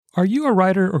Are you a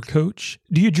writer or coach?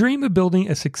 Do you dream of building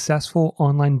a successful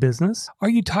online business? Are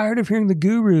you tired of hearing the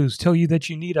gurus tell you that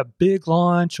you need a big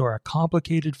launch or a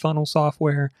complicated funnel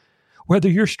software? Whether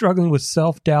you're struggling with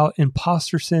self-doubt,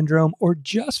 imposter syndrome, or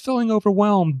just feeling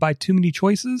overwhelmed by too many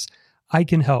choices, I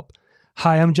can help.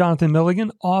 Hi, I'm Jonathan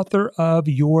Milligan, author of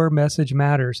Your Message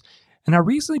Matters. And I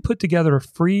recently put together a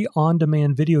free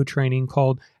on-demand video training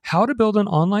called How to Build an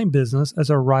Online Business as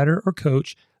a Writer or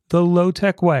Coach the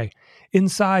Low-Tech Way.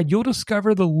 Inside, you'll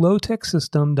discover the low-tech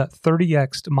system that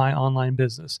 30x'd my online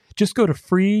business. Just go to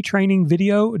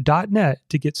freetrainingvideo.net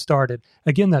to get started.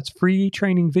 Again, that's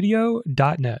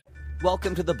freetrainingvideo.net.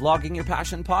 Welcome to the Blogging Your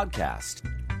Passion podcast.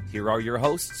 Here are your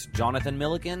hosts, Jonathan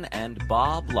Milligan and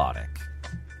Bob Lodick.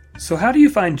 So how do you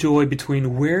find joy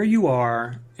between where you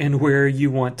are and where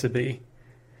you want to be?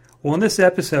 Well, in this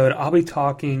episode, I'll be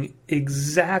talking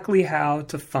exactly how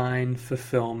to find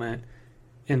fulfillment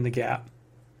in the gap.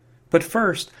 But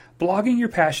first, Blogging Your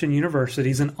Passion University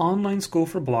is an online school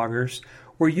for bloggers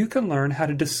where you can learn how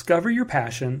to discover your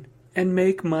passion and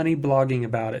make money blogging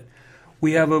about it.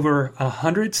 We have over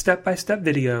 100 step-by-step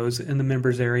videos in the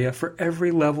members area for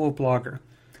every level of blogger.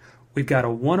 We've got a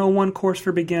 101 course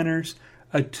for beginners,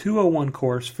 a 201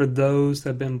 course for those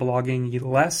that have been blogging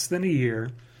less than a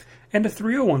year, and a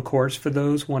 301 course for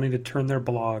those wanting to turn their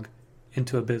blog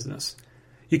into a business.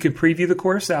 You can preview the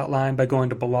course outline by going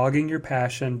to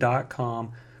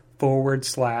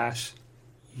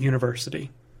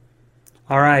bloggingyourpassion.com/university.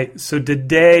 All right, so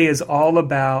today is all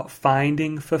about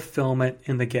finding fulfillment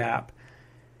in the gap.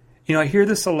 You know, I hear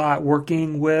this a lot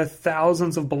working with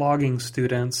thousands of blogging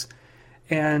students,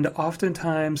 and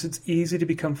oftentimes it's easy to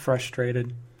become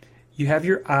frustrated. You have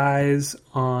your eyes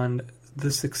on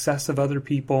the success of other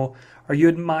people, or you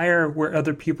admire where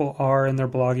other people are in their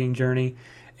blogging journey,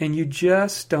 and you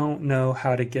just don't know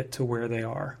how to get to where they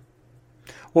are.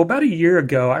 Well, about a year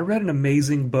ago, I read an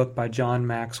amazing book by John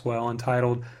Maxwell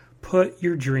entitled Put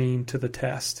Your Dream to the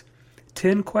Test.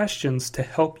 10 questions to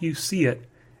help you see it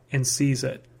and seize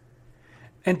it.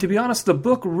 And to be honest, the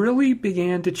book really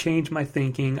began to change my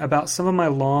thinking about some of my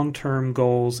long-term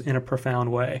goals in a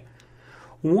profound way.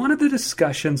 One of the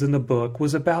discussions in the book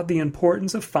was about the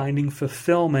importance of finding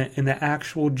fulfillment in the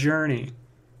actual journey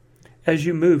as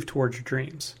you move towards your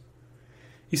dreams.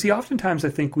 You see, oftentimes I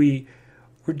think we're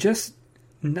just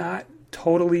not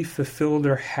totally fulfilled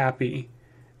or happy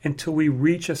until we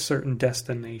reach a certain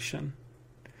destination.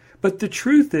 But the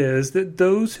truth is that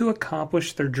those who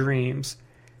accomplish their dreams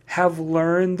have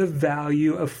learned the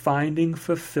value of finding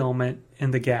fulfillment in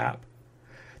the gap.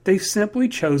 They've simply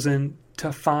chosen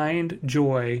to find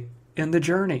joy in the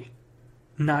journey,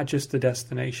 not just the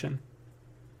destination.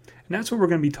 And that's what we're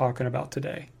going to be talking about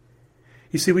today.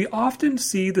 You see, we often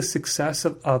see the success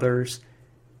of others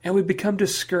and we become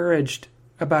discouraged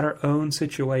about our own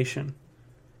situation.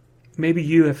 Maybe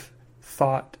you have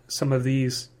thought some of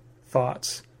these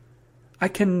thoughts. I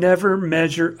can never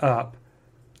measure up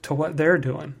to what they're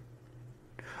doing.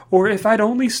 Or if I'd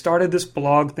only started this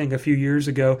blog thing a few years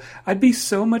ago, I'd be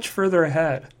so much further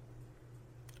ahead.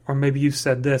 Or maybe you've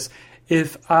said this,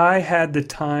 if I had the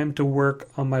time to work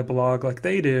on my blog like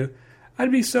they do,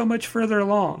 I'd be so much further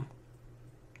along.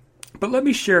 But let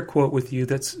me share a quote with you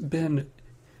that's been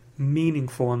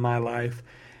meaningful in my life,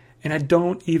 and I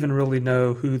don't even really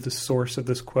know who the source of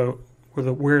this quote, or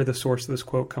where the source of this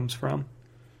quote comes from.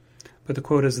 But the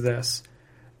quote is this: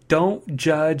 "Don't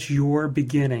judge your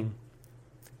beginning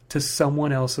to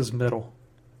someone else's middle."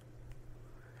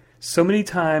 So many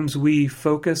times we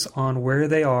focus on where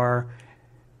they are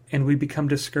and we become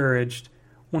discouraged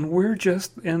when we're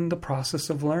just in the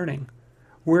process of learning.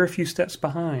 We're a few steps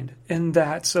behind, and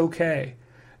that's okay.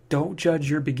 Don't judge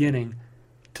your beginning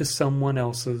to someone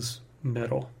else's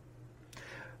middle.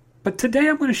 But today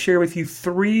I'm going to share with you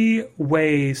three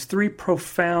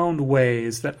profound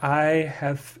ways that I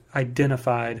have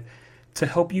identified to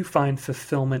help you find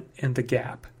fulfillment in the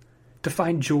gap, to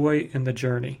find joy in the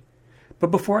journey. But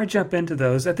before I jump into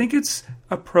those, I think it's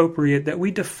appropriate that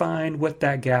we define what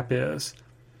that gap is.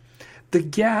 The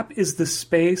gap is the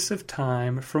space of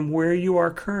time from where you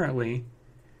are currently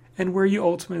and where you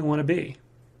ultimately want to be.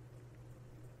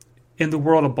 In the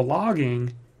world of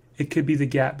blogging, it could be the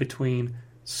gap between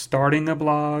starting a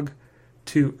blog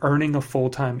to earning a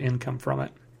full-time income from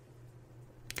it.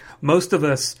 Most of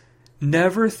us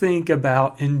never think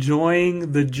about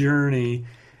enjoying the journey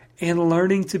and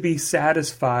learning to be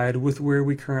satisfied with where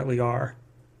we currently are.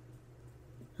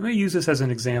 Let me use this as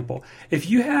an example. If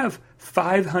you have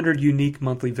 500 unique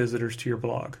monthly visitors to your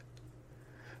blog,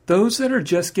 those that are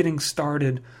just getting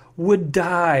started would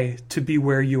die to be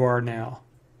where you are now.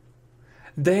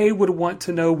 They would want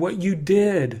to know what you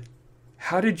did,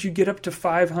 How did you get up to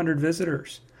 500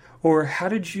 visitors? Or how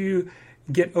did you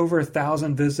get over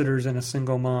 1,000 visitors in a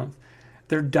single month?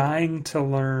 They're dying to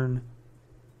learn,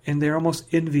 and they're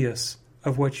almost envious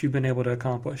of what you've been able to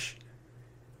accomplish.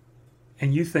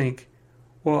 And you think,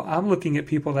 well, I'm looking at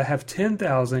people that have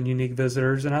 10,000 unique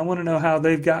visitors, and I want to know how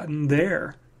they've gotten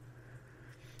there.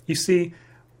 You see,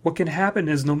 what can happen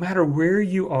is no matter where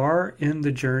you are in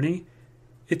the journey,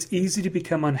 it's easy to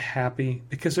become unhappy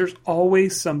because there's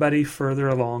always somebody further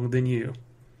along than you.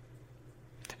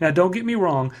 Now, don't get me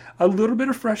wrong, a little bit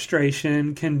of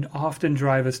frustration can often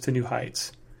drive us to new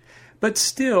heights. But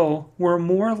still, we're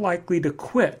more likely to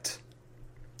quit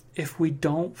if we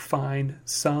don't find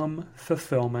some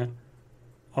fulfillment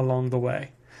along the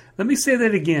way. Let me say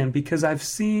that again, because I've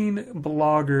seen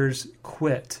bloggers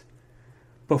quit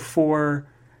before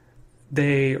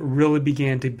they really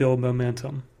began to build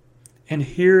momentum. And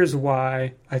here's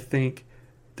why I think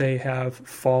they have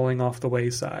fallen off the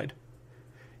wayside.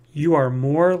 You are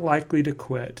more likely to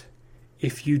quit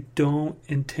if you don't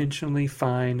intentionally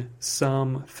find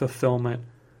some fulfillment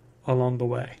along the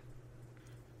way.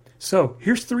 So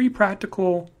here's 3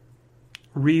 practical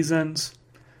reasons,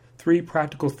 3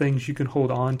 practical things you can hold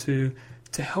on to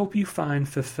help you find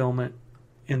fulfillment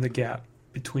in the gap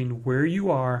between where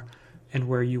you are and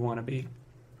where you want to be.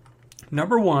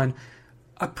 Number 1,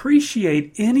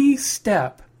 appreciate any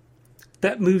step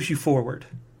that moves you forward.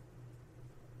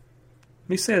 Let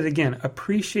me say it again.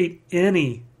 Appreciate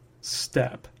any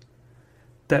step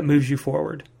that moves you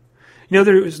forward. You know,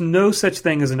 there is no such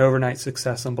thing as an overnight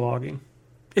success in blogging.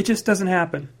 It just doesn't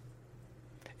happen.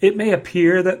 It may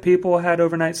appear that people had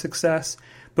overnight success,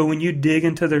 but when you dig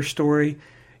into their story,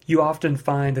 you often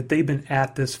find that they've been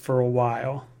at this for a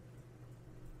while.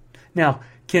 Now,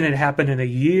 can it happen in a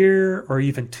year or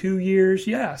even 2 years?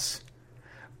 Yes.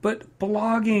 But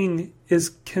blogging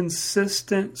is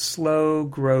consistent, slow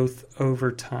growth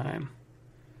over time.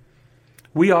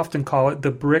 We often call it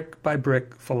the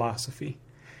brick-by-brick philosophy.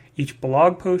 Each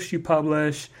blog post you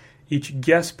publish, each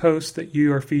guest post that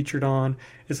you are featured on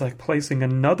is like placing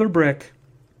another brick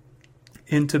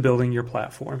into building your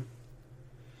platform.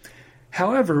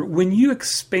 However, when you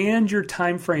expand your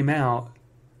time frame out,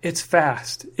 it's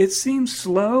fast. It seems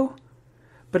slow,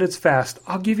 but it's fast.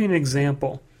 I'll give you an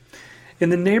example. In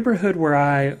the neighborhood where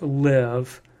I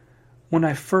live, when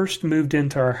I first moved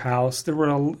into our house, there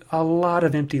were a lot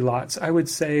of empty lots. I would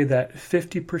say that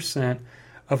 50%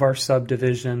 of our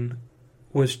subdivision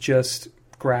was just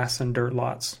grass and dirt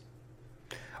lots.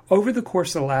 Over the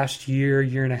course of the last year,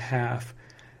 year and a half,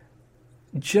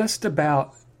 just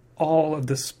about all of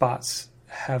the spots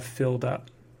have filled up,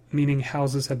 meaning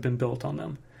houses have been built on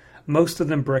them. Most of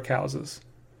them brick houses.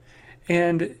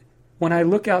 And when I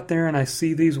look out there and I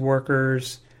see these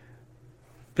workers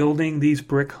building these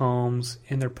brick homes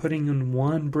and they're putting in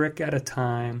one brick at a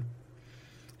time,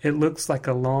 it looks like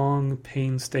a long,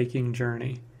 painstaking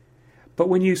journey. But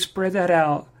when you spread that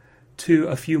out to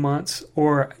a few months,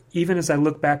 or even as I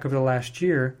look back over the last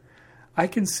year, I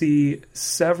can see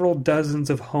several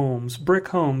dozens of homes, brick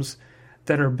homes,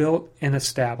 that are built and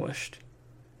established.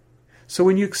 So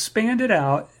when you expand it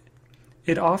out,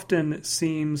 it often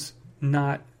seems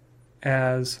not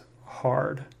as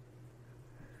hard.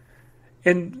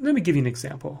 And let me give you an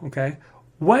example, okay?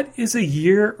 What is a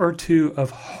year or 2 of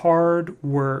hard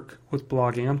work with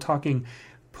blogging? I'm talking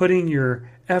putting your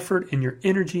effort and your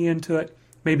energy into it,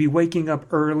 maybe waking up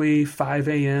early, 5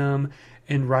 a.m.,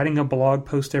 and writing a blog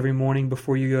post every morning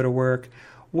before you go to work.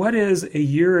 What is a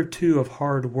year or 2 of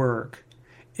hard work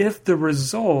if the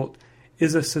result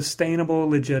is a sustainable,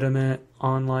 legitimate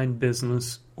online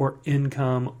business or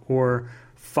income or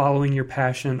following your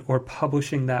passion or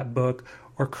publishing that book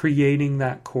or creating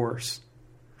that course?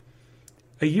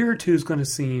 A year or 2 is going to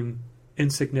seem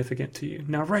insignificant to you.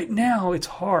 Now, right now, it's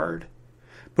hard.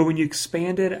 But when you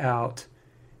expand it out,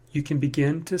 you can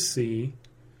begin to see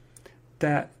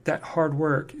that hard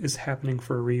work is happening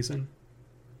for a reason.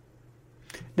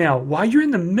 Now, while you're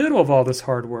in the middle of all this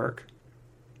hard work,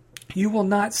 you will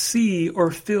not see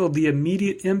or feel the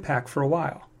immediate impact for a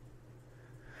while.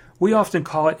 We often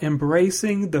call it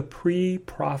embracing the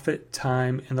pre-profit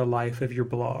time in the life of your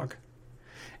blog.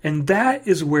 And that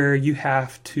is where you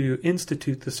have to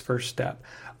institute this first step.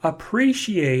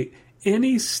 Appreciate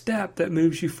any step that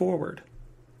moves you forward.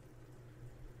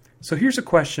 So here's a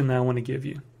question that I want to give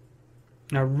you.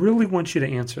 And I really want you to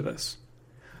answer this.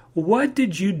 What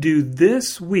did you do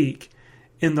this week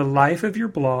in the life of your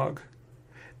blog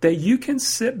that you can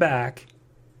sit back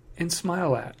and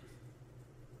smile at?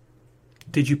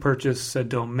 Did you purchase a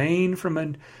domain from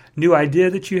a new idea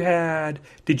that you had?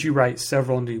 Did you write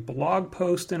several new blog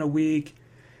posts in a week?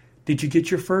 Did you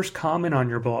get your first comment on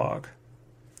your blog?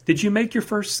 Did you make your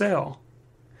first sale?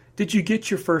 Did you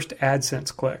get your first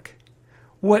AdSense click?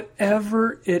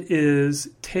 Whatever it is,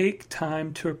 take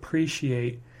time to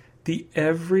appreciate the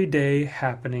everyday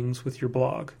happenings with your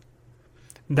blog.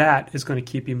 That is going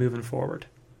to keep you moving forward.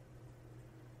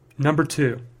 Number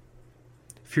 2,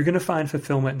 if you're going to find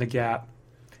fulfillment in the gap,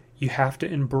 you have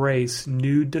to embrace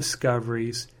new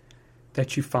discoveries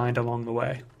that you find along the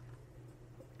way.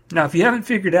 Now, if you haven't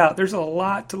figured out, there's a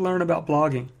lot to learn about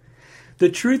blogging. The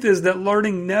truth is that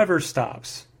learning never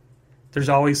stops. There's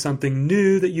always something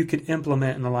new that you can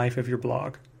implement in the life of your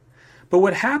blog. But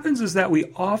what happens is that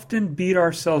we often beat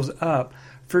ourselves up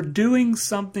for doing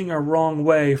something a wrong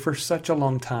way for such a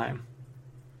long time.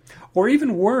 Or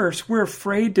even worse, we're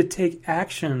afraid to take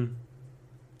action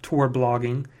toward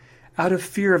blogging out of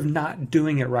fear of not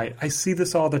doing it right. I see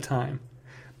this all the time.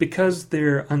 Because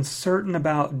they're uncertain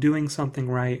about doing something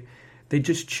right, they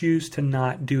just choose to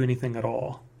not do anything at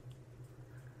all.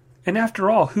 And after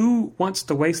all, who wants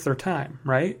to waste their time,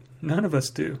 right? None of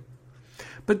us do.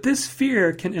 But this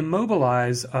fear can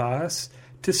immobilize us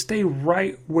to stay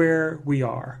right where we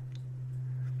are.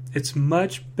 It's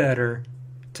much better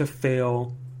to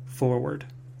fail forward.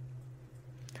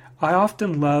 I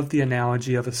often love the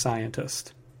analogy of a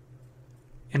scientist.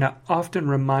 And I often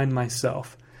remind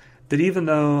myself that even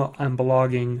though I'm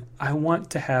blogging, I want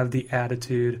to have the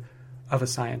attitude of a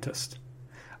scientist.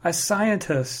 A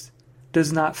scientist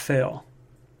does not fail.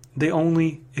 They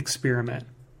only experiment.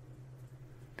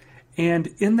 And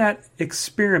in that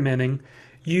experimenting,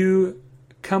 you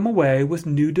come away with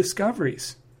new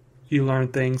discoveries. You learn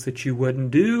things that you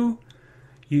wouldn't do.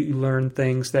 You learn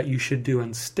things that you should do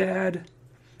instead.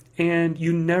 And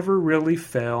you never really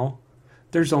fail.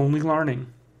 There's only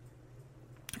learning.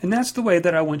 And that's the way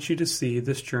that I want you to see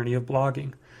this journey of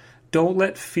blogging. Don't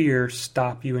let fear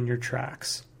stop you in your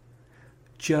tracks.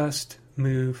 Just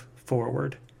move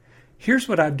forward. Here's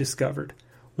what I've discovered.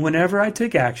 Whenever I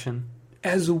take action,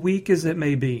 as weak as it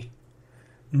may be,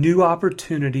 new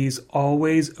opportunities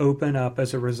always open up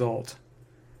as a result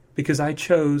because I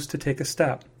chose to take a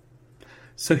step.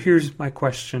 So here's my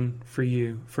question for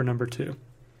you for number 2.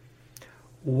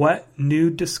 What new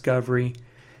discovery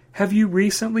have you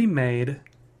recently made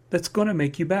that's going to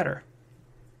make you better?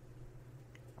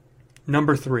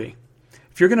 Number 3,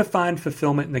 if you're going to find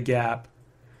fulfillment in the gap,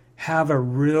 have a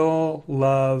real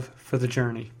love for the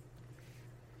journey.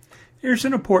 Here's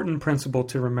an important principle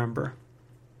to remember.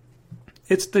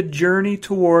 It's the journey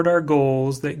toward our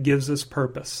goals that gives us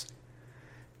purpose,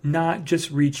 not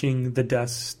just reaching the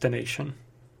destination.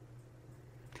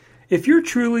 If you're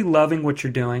truly loving what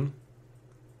you're doing,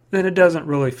 then it doesn't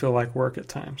really feel like work at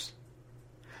times.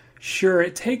 Sure,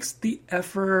 it takes the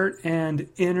effort and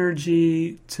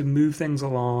energy to move things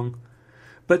along,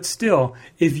 but still,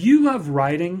 if you love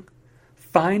writing,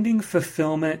 finding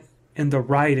fulfillment in the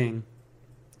writing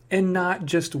and not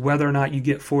just whether or not you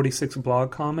get 46 blog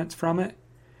comments from it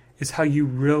is how you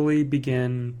really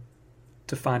begin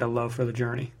to find a love for the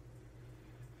journey.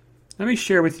 Let me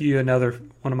share with you another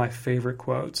one of my favorite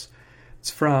quotes. It's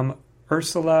from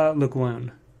Ursula Le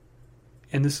Guin,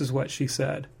 and this is what she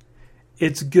said.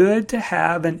 It's good to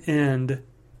have an end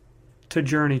to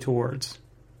journey towards,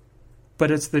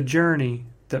 but it's the journey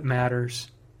that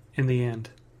matters in the end.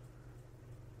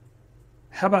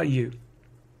 How about you?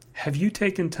 Have you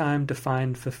taken time to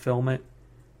find fulfillment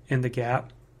in the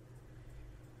gap?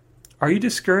 Are you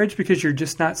discouraged because you're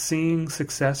just not seeing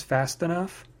success fast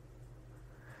enough?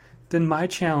 Then my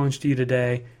challenge to you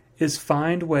today is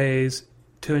find ways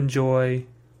to enjoy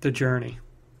the journey.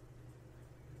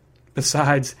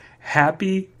 Besides,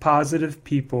 happy, positive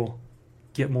people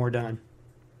get more done.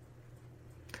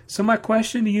 So my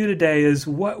question to you today is,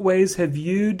 what ways have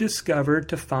you discovered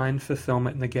to find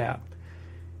fulfillment in the gap?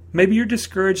 Maybe you're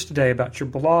discouraged today about your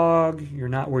blog, you're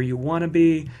not where you want to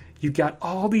be, you've got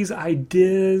all these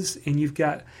ideas and you've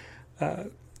got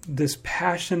this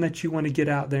passion that you want to get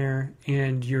out there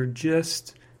and you're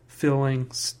just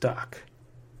feeling stuck.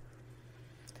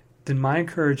 Then my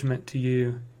encouragement to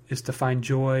you is to find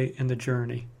joy in the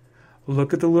journey.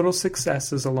 Look at the little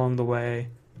successes along the way,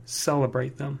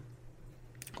 celebrate them.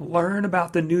 Learn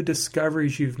about the new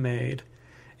discoveries you've made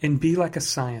and be like a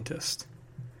scientist.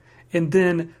 And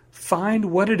then find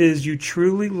what it is you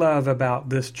truly love about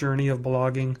this journey of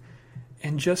blogging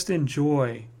and just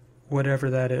enjoy whatever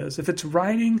that is. If it's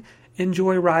writing,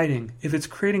 enjoy writing. If it's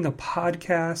creating a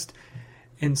podcast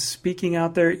and speaking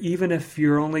out there, even if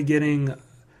you're only getting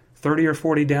 30 or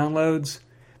 40 downloads,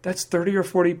 that's 30 or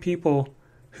 40 people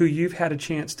who you've had a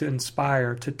chance to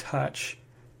inspire, to touch,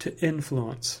 to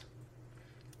influence.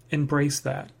 Embrace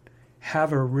that.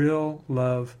 Have a real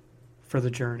love for the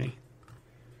journey.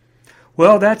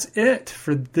 Well, that's it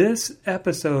for this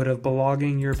episode of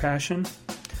Blogging Your Passion.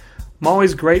 I'm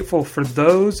always grateful for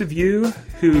those of you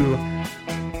who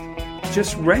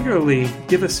just regularly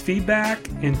give us feedback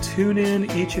and tune in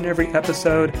each and every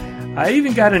episode. I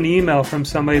even got an email from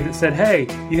somebody that said, hey,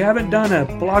 you haven't done a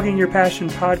Blogging Your Passion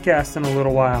podcast in a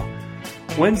little while.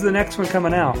 When's the next one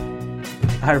coming out?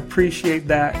 I appreciate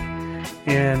that,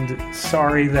 and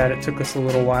sorry that it took us a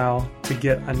little while to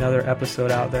get another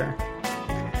episode out there.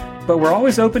 But we're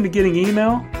always open to getting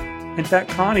email. In fact,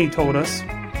 Connie told us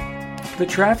the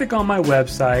traffic on my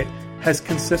website has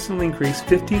consistently increased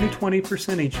 15 to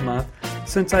 20% each month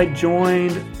since I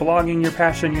joined Blogging Your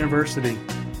Passion University.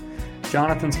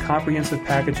 Jonathan's comprehensive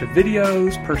package of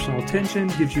videos, personal attention,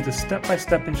 gives you the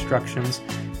step-by-step instructions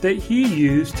that he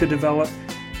used to develop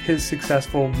his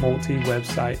successful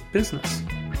multi-website business.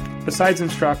 Besides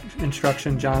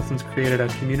instruction, Jonathan's created a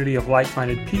community of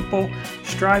like-minded people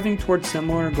striving towards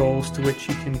similar goals to which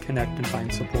you can connect and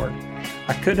find support.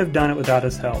 I couldn't have done it without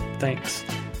his help. Thanks.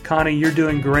 Connie, you're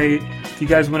doing great. If you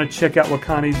guys want to check out what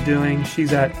Connie's doing,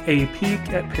 she's at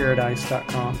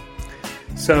apeakatparadise.com.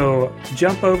 So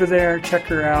jump over there, check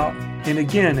her out. And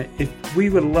again,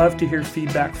 we would love to hear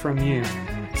feedback from you.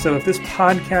 So if this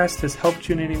podcast has helped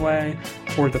you in any way,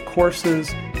 or the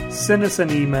courses, send us an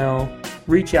email,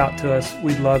 reach out to us.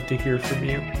 We'd love to hear from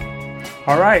you.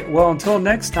 All right, well, until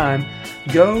next time,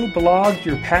 go blog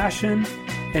your passion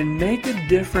and make a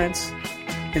difference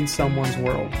in someone's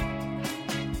world.